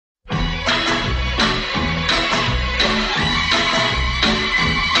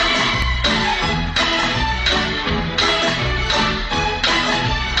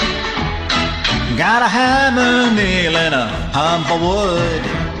Got a hammer, nail, and a hump of wood.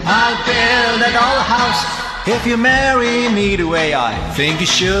 I'll build a dollhouse if you marry me the way I think you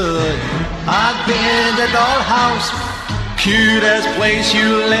should. I'll build a dollhouse, cutest place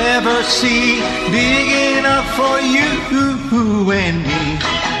you'll ever see, big enough for you and me.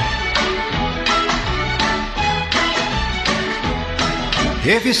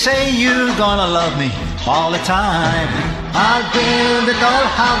 If you say you're gonna love me all the time, I'll build a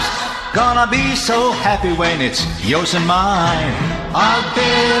dollhouse. Gonna be so happy when it's yours and mine. I'll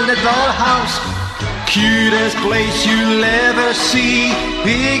build a dollhouse, cutest place you'll ever see,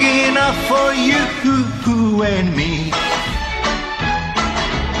 big enough for you and me.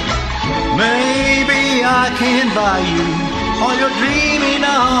 Maybe I can buy you all you're dreaming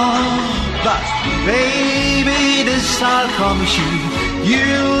of, but baby, this I'll promise you,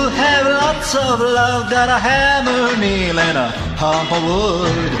 you'll have lots of love. Got a hammer, nail, and a hump of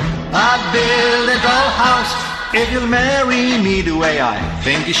wood. I'll build a dollhouse if you'll marry me the way I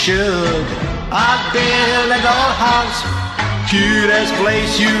think you should. I'll build a dollhouse, cutest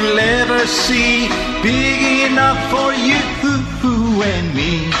place you'll ever see, big enough for you and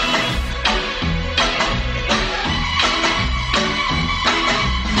me.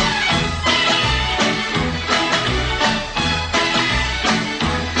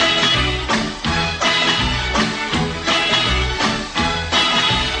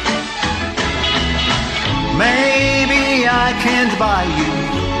 Maybe I can't buy you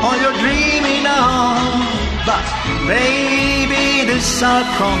all you're dreaming of, but baby, this I'll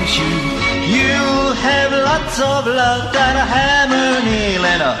promise you, you'll have lots of love. Got a hammer, nail,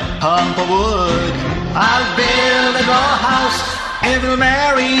 and a hump of wood. I'll build a dollhouse if you'll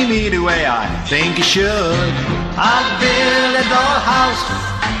marry me the way I think you should. I'll build a dollhouse,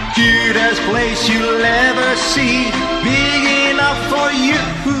 cutest place you'll ever see, big enough for you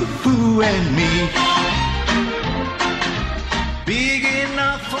and me.